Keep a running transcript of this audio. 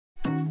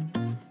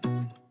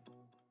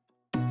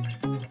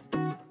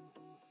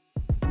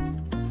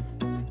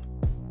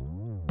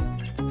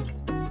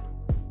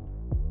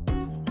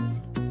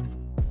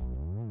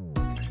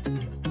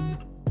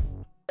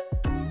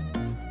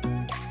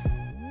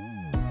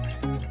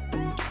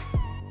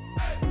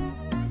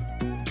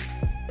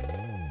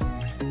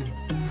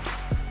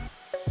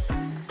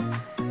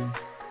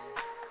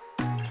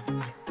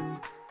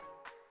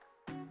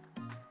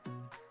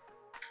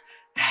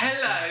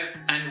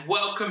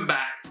welcome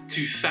back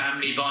to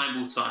Family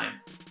Bible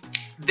Time.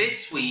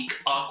 This week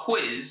our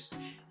quiz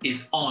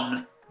is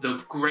on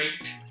the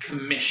Great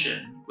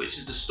Commission, which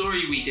is the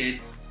story we did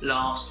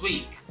last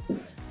week.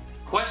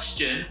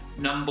 Question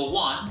number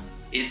 1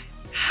 is,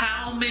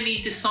 how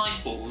many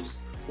disciples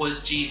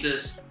was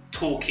Jesus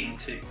talking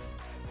to?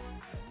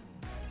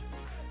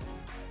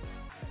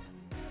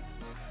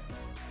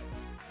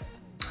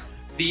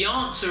 The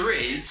answer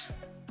is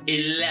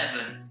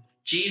 11.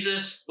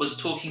 Jesus was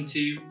talking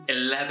to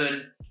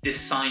 11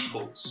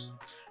 disciples.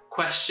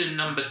 Question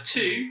number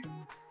 2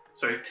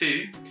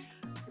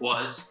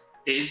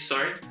 is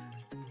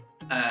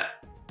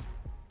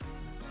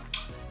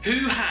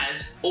who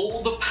has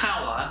all the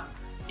power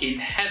in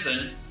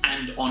heaven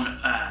and on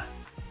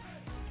earth?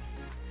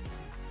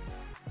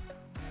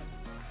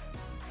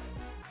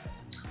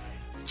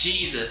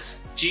 Jesus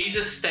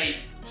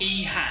states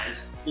he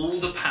has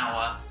all the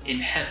power in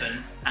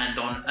heaven and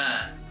on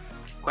earth.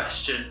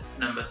 Question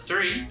number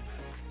 3.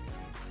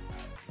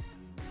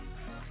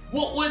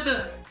 What were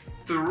the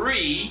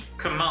 3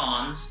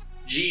 commands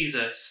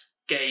Jesus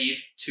gave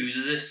to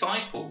the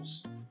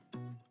disciples?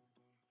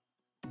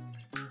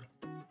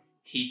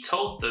 He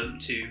told them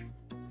to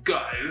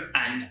go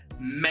and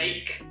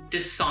make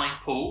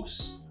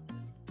disciples,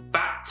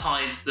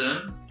 baptize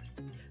them,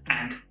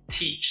 and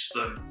teach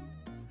them.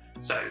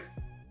 So,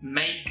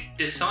 make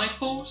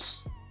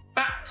disciples,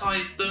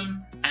 baptize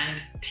them, and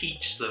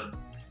teach them.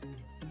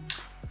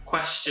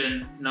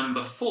 Question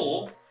number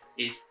 4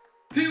 is,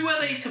 who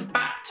were they to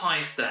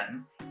baptize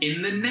them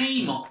in the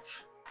name of?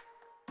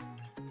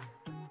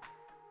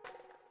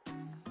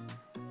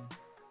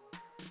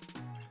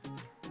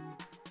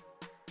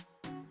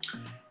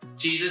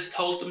 Jesus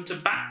told them to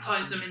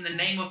baptize them in the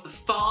name of the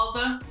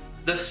Father,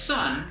 the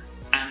Son,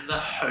 and the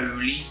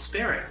Holy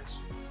Spirit.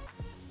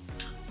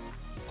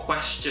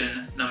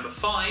 Question number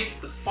 5,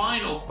 the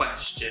final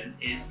question,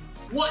 is,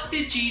 what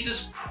did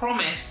Jesus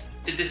promise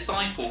the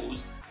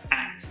disciples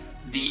at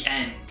the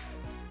end?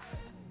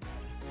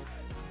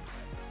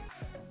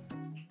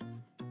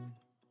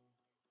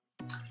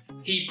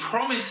 He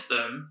promised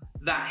them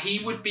that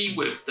he would be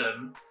with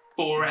them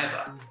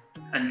forever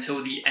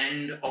until the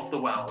end of the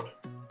world.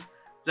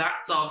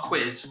 That's our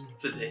quiz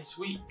for this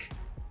week.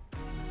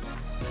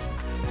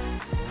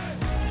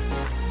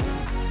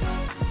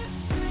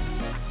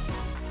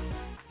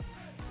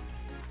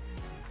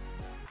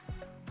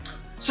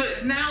 So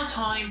it's now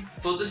time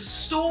for the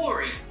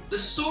story. The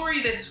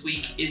story this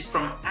week is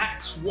from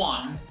Acts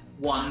 1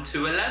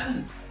 to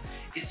 11.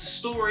 It's the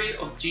story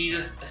of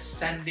Jesus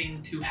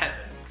ascending to heaven.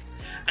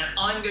 And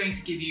I'm going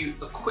to give you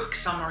a quick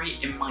summary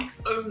in my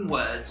own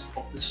words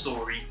of the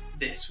story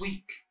this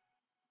week.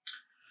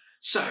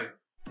 So,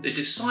 the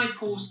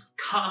disciples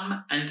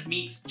come and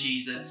meet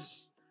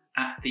Jesus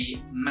at the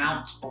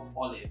Mount of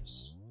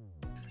Olives.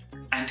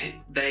 And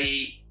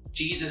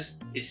Jesus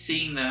is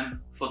seeing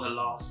them for the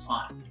last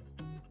time.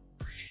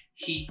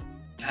 He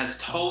has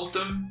told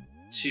them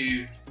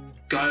to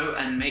go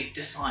and make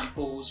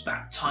disciples,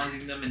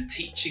 baptizing them and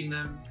teaching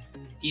them.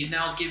 He's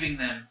now giving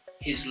them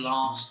his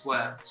last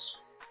words.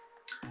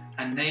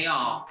 And they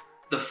are,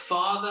 the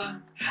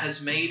Father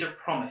has made a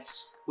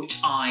promise which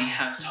I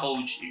have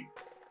told you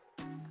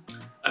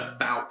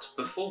about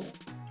before.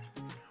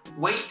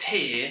 Wait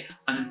here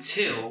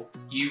until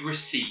you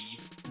receive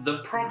the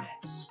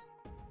promise.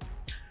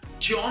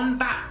 John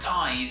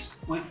baptized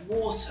with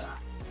water.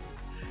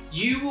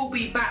 You will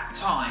be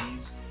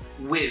baptized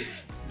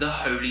with the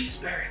Holy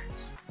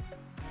Spirit.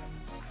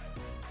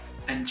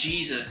 And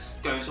Jesus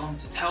goes on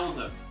to tell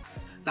them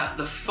that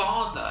the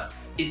Father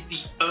is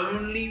the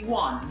only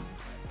one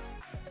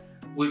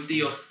with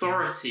the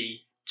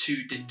authority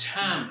to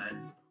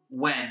determine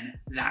when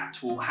that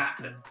will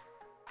happen.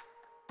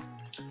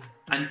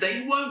 And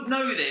they won't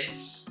know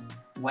this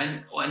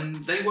when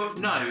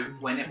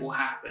it will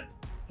happen.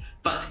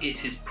 But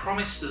it is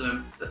promised to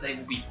them that they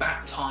will be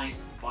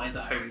baptized by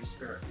the Holy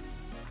Spirit.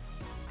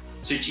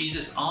 So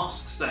Jesus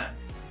asks them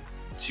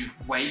to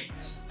wait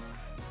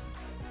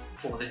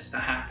for this to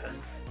happen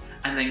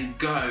and then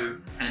go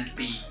and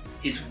be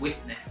his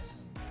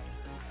witness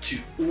to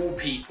all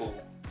people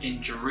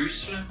in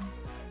Jerusalem,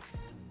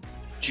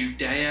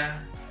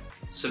 Judea,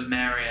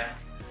 Samaria,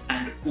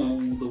 and all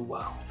the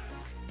world.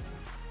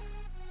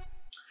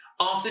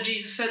 After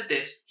Jesus said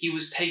this, he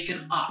was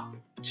taken up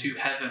to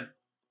heaven.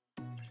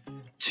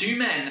 2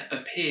 men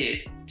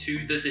appeared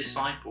to the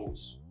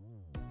disciples.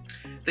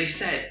 They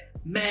said,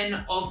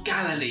 "Men of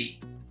Galilee,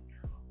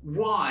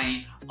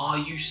 why are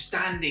you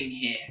standing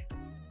here,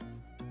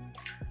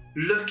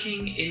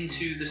 looking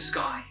into the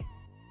sky?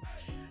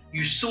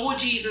 You saw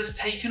Jesus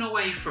taken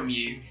away from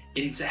you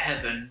into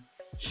heaven.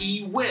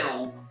 He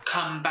will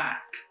come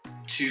back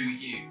to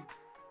you."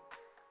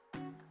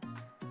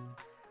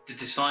 The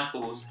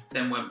disciples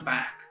then went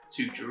back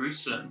to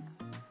Jerusalem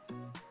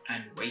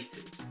and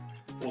waited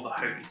for the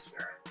Holy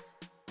Spirit.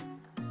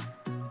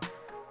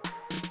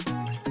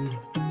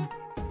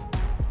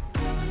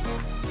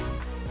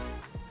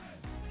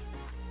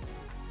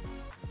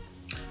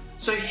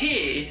 So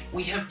here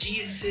we have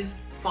Jesus'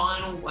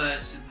 final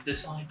words to the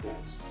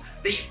disciples,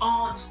 they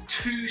aren't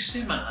too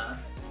similar.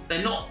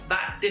 They're not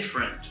that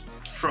different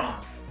from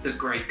the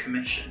Great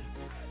Commission.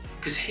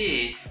 Because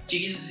here,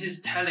 Jesus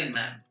is telling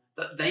them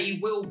that they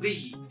will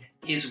be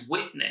his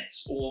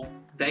witness, or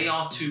they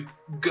are to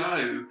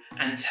go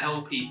and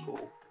tell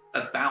people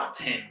about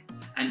him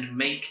and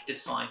make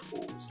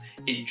disciples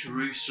in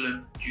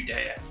Jerusalem,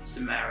 Judea,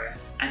 Samaria,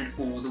 and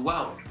all the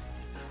world.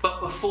 But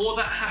before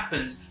that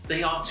happens,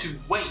 they are to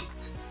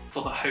wait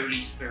for the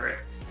Holy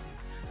Spirit.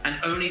 And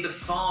only the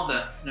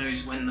Father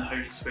knows when the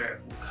Holy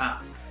Spirit will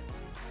come.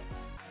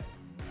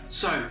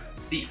 So,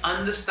 the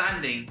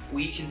understanding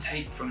we can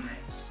take from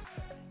this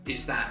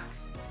is that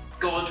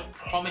God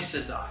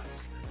promises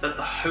us that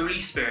the Holy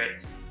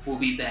Spirit will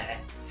be there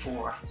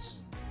for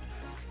us.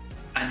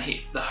 And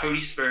the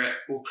Holy Spirit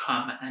will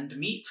come and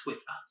meet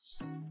with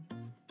us.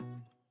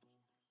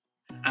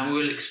 And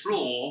we'll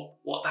explore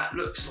what that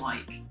looks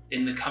like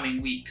in the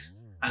coming weeks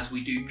as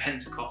we do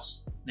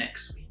Pentecost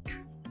next week.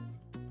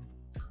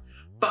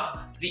 But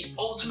the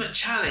ultimate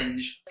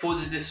challenge for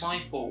the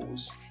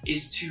disciples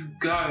is to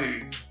go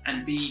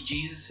and be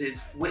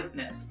Jesus'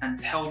 witness and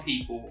tell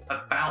people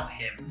about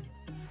him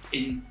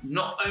in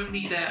not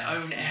only their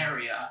own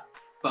area,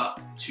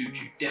 but to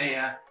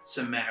Judea,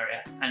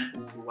 Samaria, and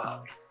all the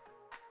world.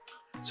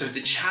 So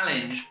the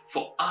challenge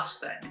for us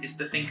then is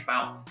to think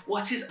about,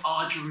 what is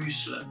our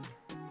Jerusalem?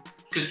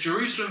 Because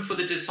Jerusalem for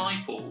the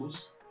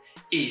disciples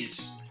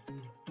is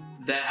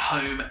their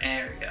home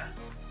area,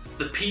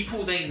 the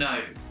people they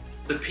know,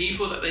 the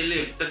people that they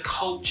live, the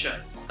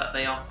culture that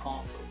they are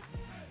part of.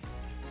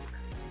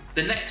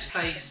 The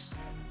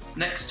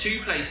next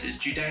two places,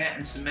 Judea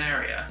and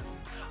Samaria,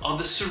 are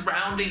the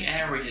surrounding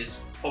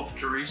areas of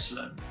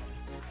Jerusalem.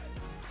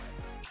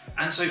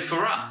 And so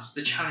for us,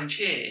 the challenge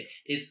here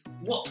is,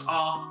 what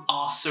are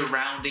our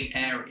surrounding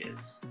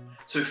areas?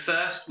 So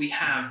first we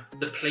have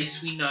the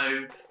place we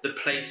know, the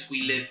place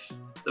we live,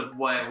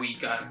 where we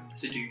go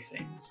to do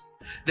things.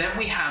 Then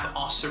we have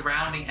our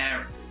surrounding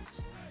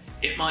areas.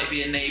 It might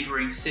be a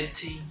neighbouring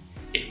city,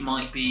 it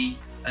might be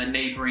a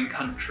neighbouring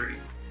country.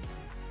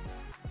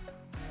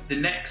 The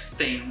next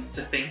thing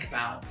to think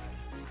about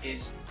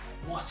is,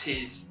 what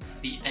is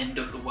the end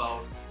of the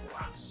world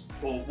for us?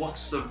 Or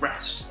what's the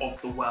rest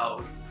of the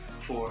world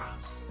for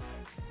us?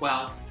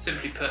 Well,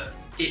 simply put,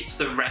 it's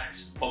the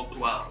rest of the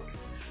world.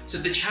 So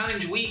the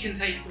challenge we can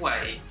take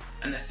away,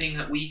 and the thing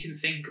that we can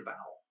think about,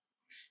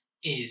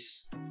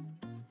 is,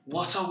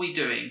 what are we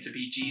doing to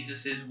be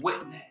Jesus'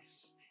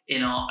 witness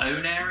in our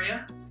own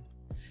area,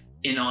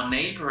 in our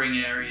neighbouring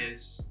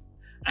areas,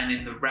 and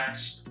in the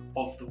rest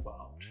of the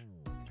world?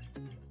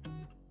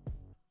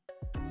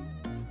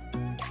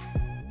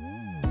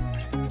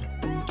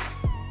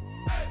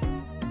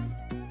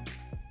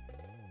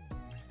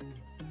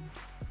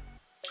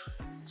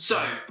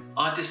 So,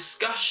 our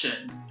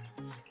discussion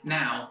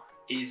now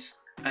is,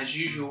 as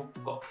usual,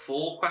 got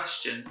 4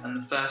 questions,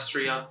 and the first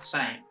 3 are the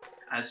same,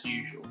 as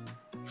usual.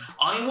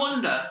 I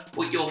wonder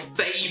what your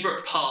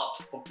favourite part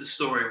of the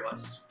story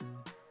was.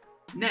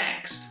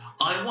 Next,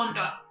 I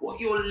wonder what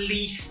your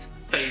least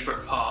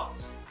favourite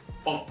part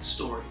of the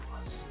story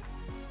was.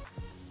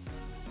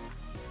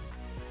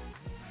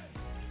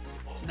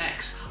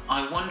 Next,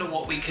 I wonder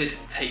what we could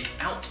take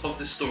out of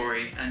the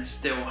story and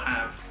still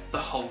have the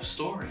whole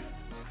story.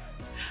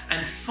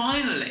 And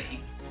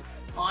finally,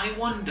 I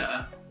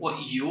wonder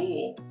what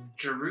your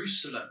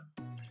Jerusalem,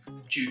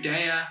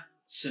 Judea,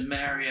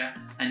 Samaria,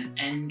 and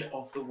end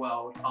of the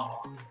world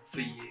are for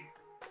you.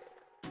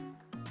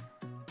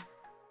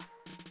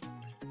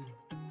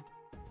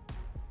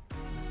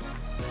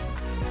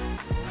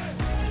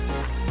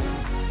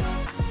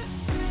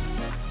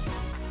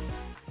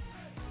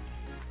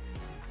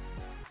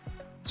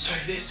 So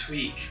this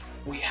week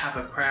we have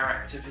a prayer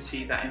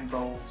activity that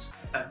involves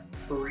a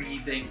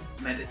breathing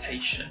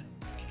meditation.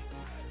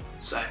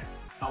 So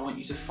I want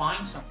you to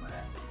find somewhere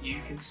that you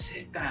can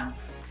sit down.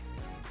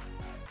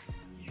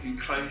 You can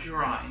close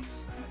your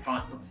eyes and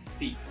plant your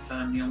feet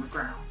firmly on the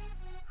ground.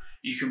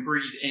 You can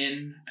breathe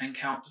in and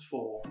count to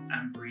 4,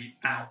 and breathe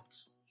out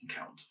and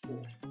count to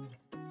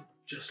 4.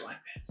 Just like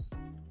this.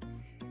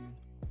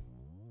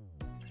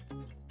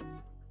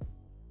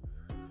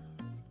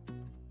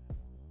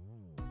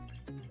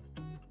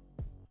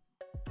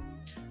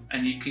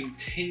 And you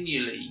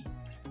continually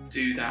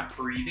do that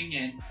breathing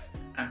in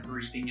and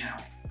breathing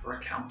out for a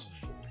count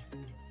of 4.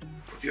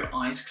 With your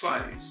eyes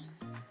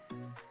closed,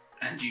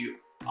 and you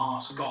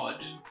ask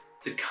God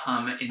to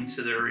come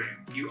into the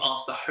room. You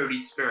ask the Holy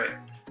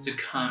Spirit to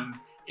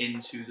come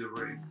into the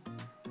room.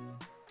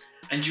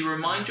 And you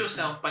remind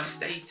yourself by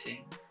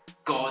stating,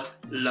 God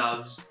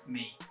loves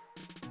me.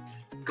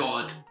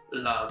 God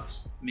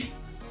loves me.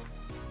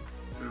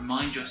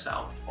 Remind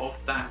yourself of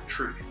that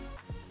truth.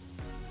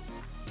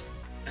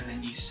 And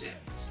then you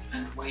sit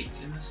and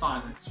wait in the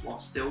silence while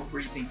still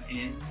breathing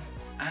in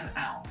and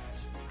out,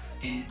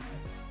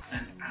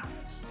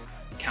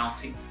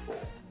 counting to 4.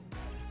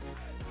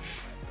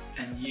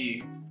 And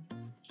you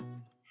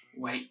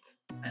wait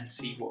and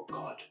see what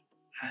God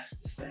has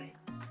to say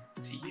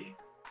to you.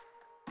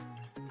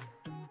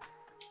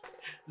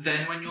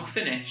 Then when you're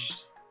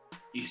finished,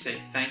 you say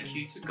thank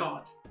you to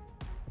God,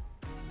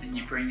 and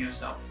you bring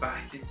yourself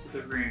back into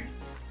the room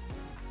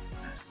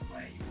as to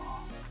where you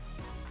are.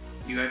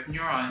 You open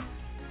your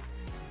eyes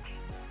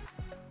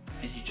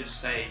and you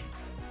just say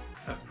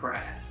a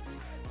prayer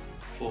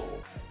for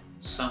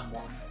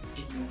someone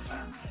in your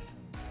family.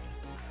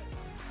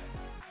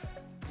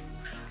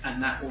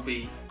 And that will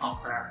be our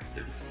prayer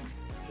activity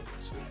for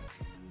this week.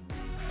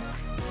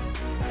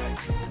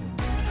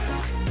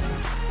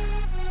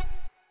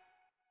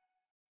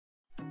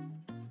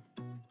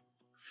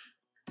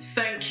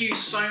 Thank you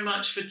so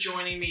much for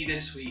joining me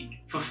this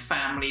week for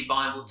Family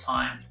Bible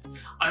Time.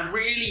 I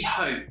really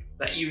hope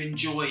that you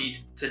enjoyed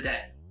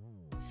today.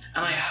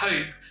 And I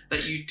hope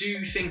that you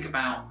do think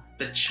about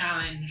the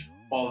challenge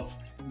of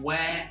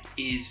where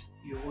is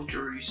your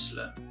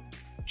Jerusalem?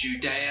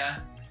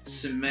 Judea,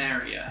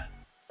 Samaria,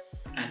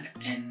 and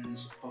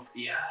ends of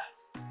the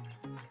earth.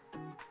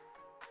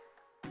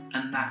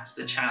 And that's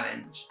the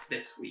challenge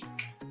this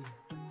week.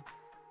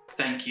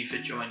 Thank you for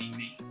joining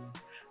me.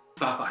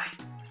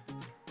 Bye-bye.